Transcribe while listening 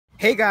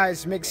Hey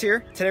guys, Migs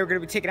here. Today we're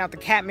going to be taking out the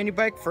Cat mini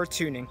bike for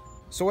tuning.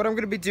 So what I'm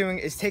going to be doing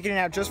is taking it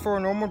out just for a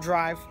normal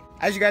drive.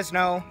 As you guys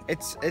know,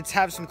 it's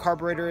have some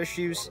carburetor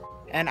issues,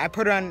 and I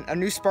put on a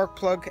new spark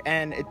plug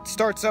and it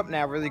starts up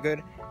now really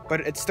good,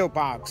 but it still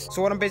bogs.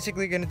 So what I'm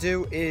basically going to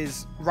do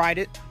is ride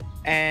it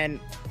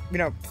and,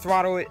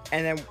 throttle it,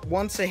 and then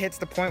once it hits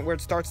the point where it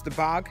starts to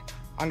bog,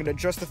 I'm going to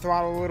adjust the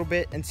throttle a little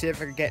bit and see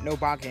if I can get no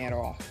bogging at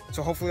all.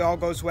 So hopefully all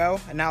goes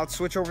well, and now let's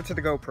switch over to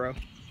the GoPro.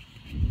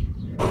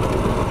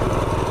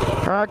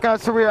 Alright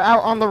guys, so we are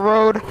out on the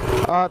road.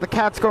 The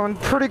Cat's going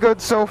pretty good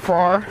so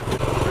far.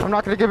 I'm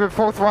not going to give it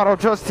full throttle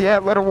just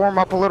yet, let it warm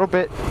up a little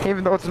bit,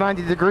 even though it's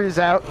 90 degrees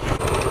out.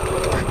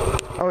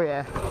 Oh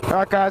yeah.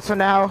 Alright guys, so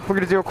now we're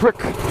going to do a quick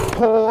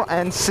pull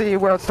and see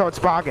where it starts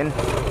bogging.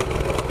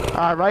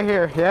 Alright, right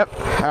here, yep.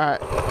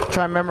 Alright,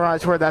 try and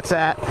memorize where that's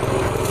at.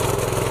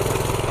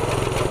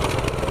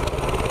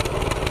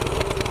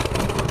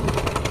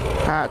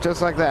 Alright,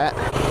 just like that.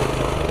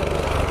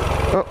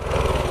 Oh.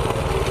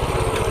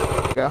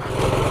 Go.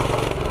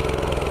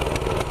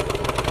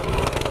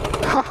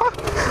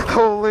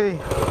 Holy.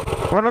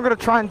 What I'm going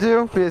to try and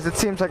do, because it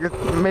seems like it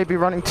may be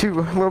running a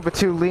little bit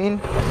too lean,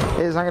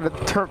 is I'm going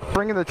to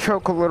bring in the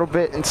choke a little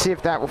bit and see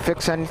if that will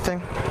fix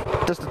anything.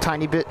 Just a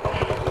tiny bit.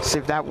 See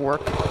if that will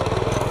work.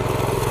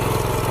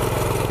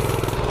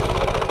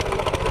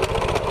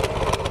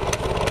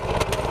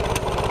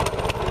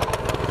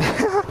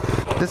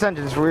 This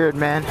engine's weird,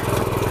 man.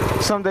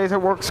 Some days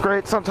it works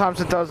great, sometimes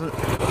it doesn't.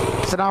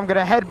 So now I'm going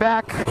to head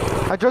back,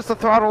 adjust the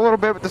throttle a little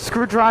bit with the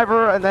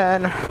screwdriver, and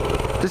then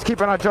just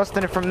keep on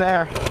adjusting it from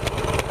there.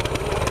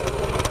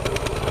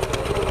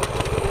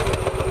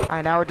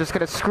 Alright, now we're just going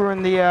to screw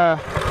in the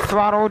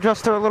throttle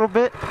adjuster a little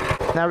bit.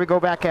 Now we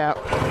go back out.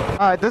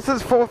 Alright, this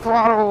is full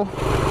throttle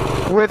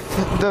with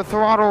the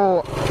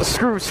throttle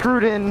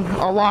screwed in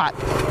a lot.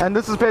 And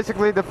this is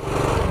basically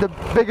the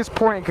biggest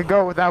point it could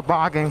go without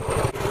bogging.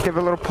 Give it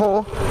a little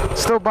pull,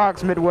 still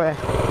bogs midway.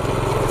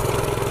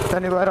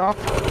 Then you let off.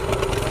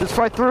 Just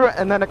fight through it,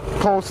 and then it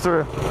pulls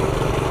through,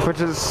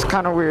 which is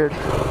kind of weird.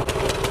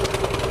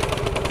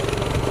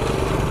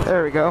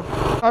 There we go.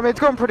 I mean, it's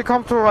going pretty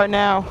comfortable right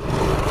now.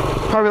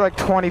 Probably like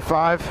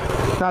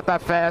 25. Not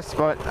that fast,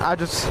 but I'm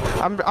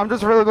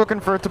just really looking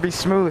for it to be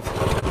smooth.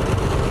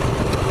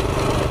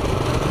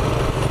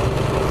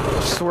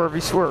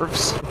 Swervy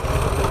swerves.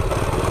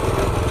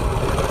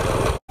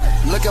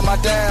 Look at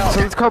my down. So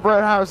this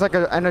carburetor has like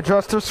an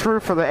adjuster screw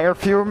for the air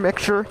fuel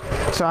mixture,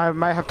 so I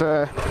might have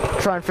to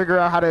try and figure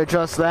out how to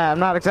adjust that. I'm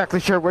not exactly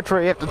sure which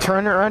way you have to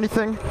turn it or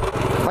anything.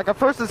 Like at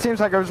first it seems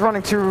like it was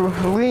running too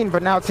lean,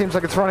 but now it seems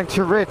like it's running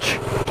too rich.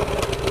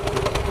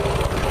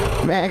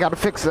 Man, I gotta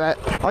fix that.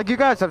 Like you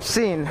guys have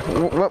seen,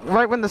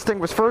 right when this thing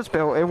was first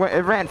built, it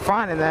ran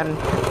fine, and then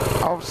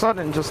all of a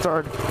sudden it just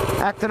started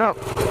acting up.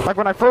 Like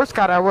when I first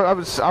got it,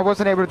 I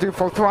wasn't able to do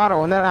full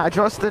throttle, and then I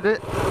adjusted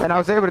it, and I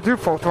was able to do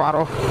full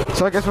throttle.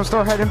 So I guess we'll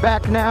start heading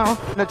back now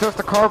and adjust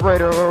the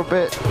carburetor a little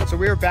bit. So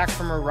we are back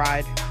from our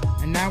ride,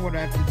 and now what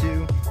I have to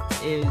do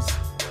is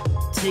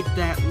take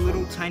that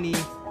little tiny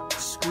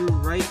screw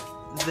right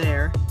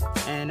there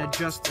and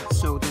adjust it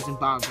so it doesn't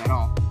bog at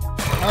all.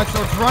 Alright,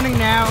 so it's running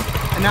now,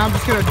 and now I'm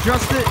just going to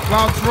adjust it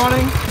while it's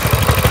running.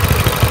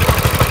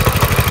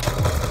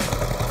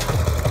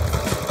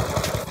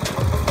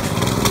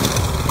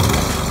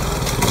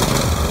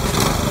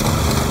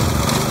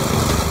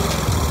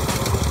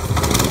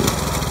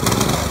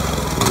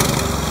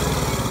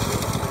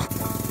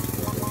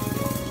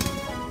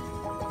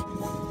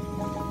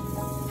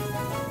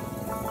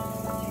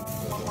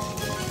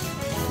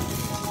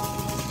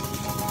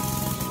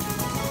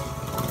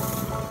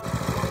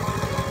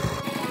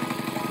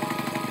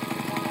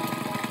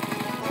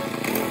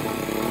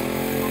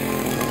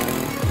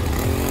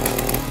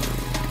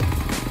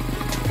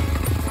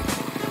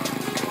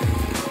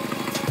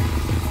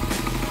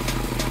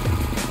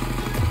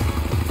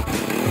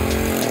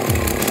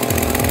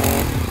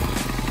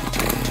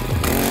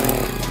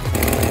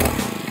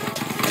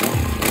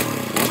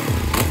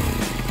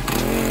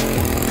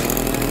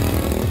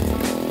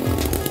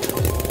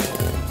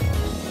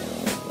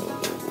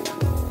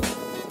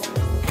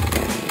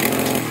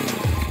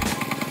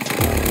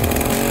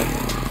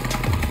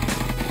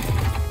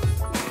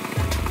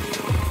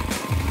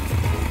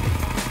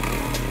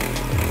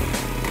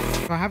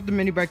 I have the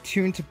mini bike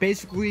tuned to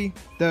basically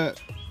the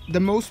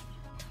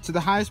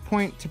highest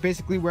point, to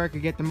basically where I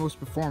could get the most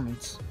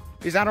performance.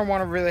 Because I don't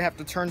want to really have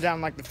to turn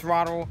down like the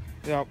throttle,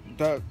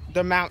 the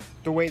amount,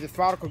 the way the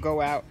throttle could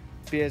go out,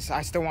 because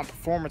I still want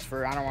performance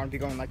for it. I don't want to be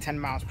going like 10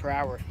 miles per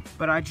hour.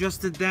 But I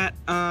adjusted that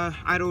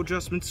idle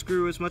adjustment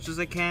screw as much as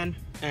I can,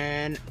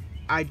 and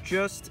I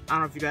don't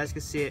know if you guys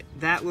can see it,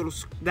 that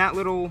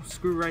little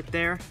screw right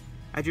there,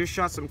 I just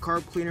shot some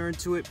carb cleaner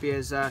into it,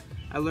 because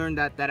I learned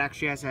that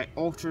actually has an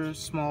ultra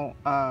small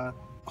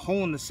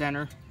hole in the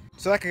center,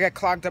 so that could get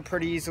clogged up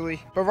pretty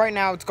easily. But right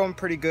now it's going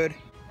pretty good,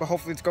 but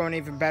hopefully it's going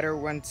even better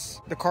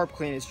once the carb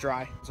clean is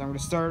dry. So I'm going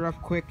to start it up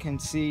quick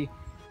and see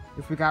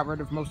if we got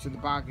rid of most of the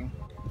bogging.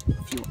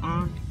 Fuel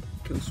on,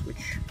 kill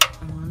switch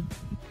on.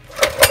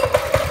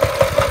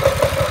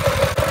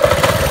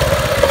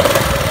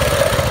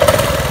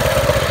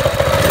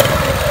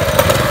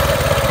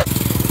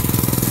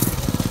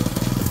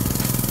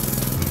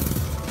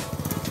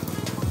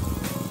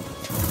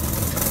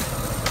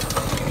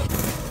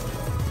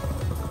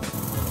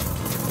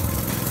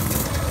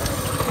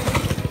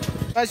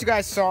 as you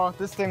guys saw,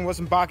 this thing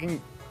wasn't bogging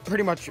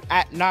pretty much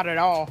not at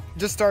all.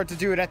 Just started to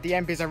do it at the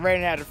end because I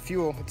ran out of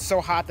fuel. It's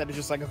so hot that it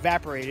just like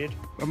evaporated.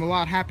 I'm a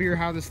lot happier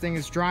how this thing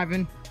is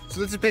driving.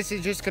 So this is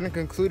basically just going to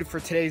conclude it for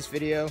today's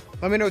video.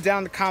 Let me know down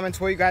in the comments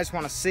what you guys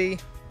want to see.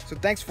 So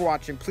thanks for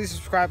watching. Please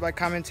subscribe, like,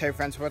 comment, tell your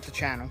friends about the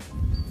channel.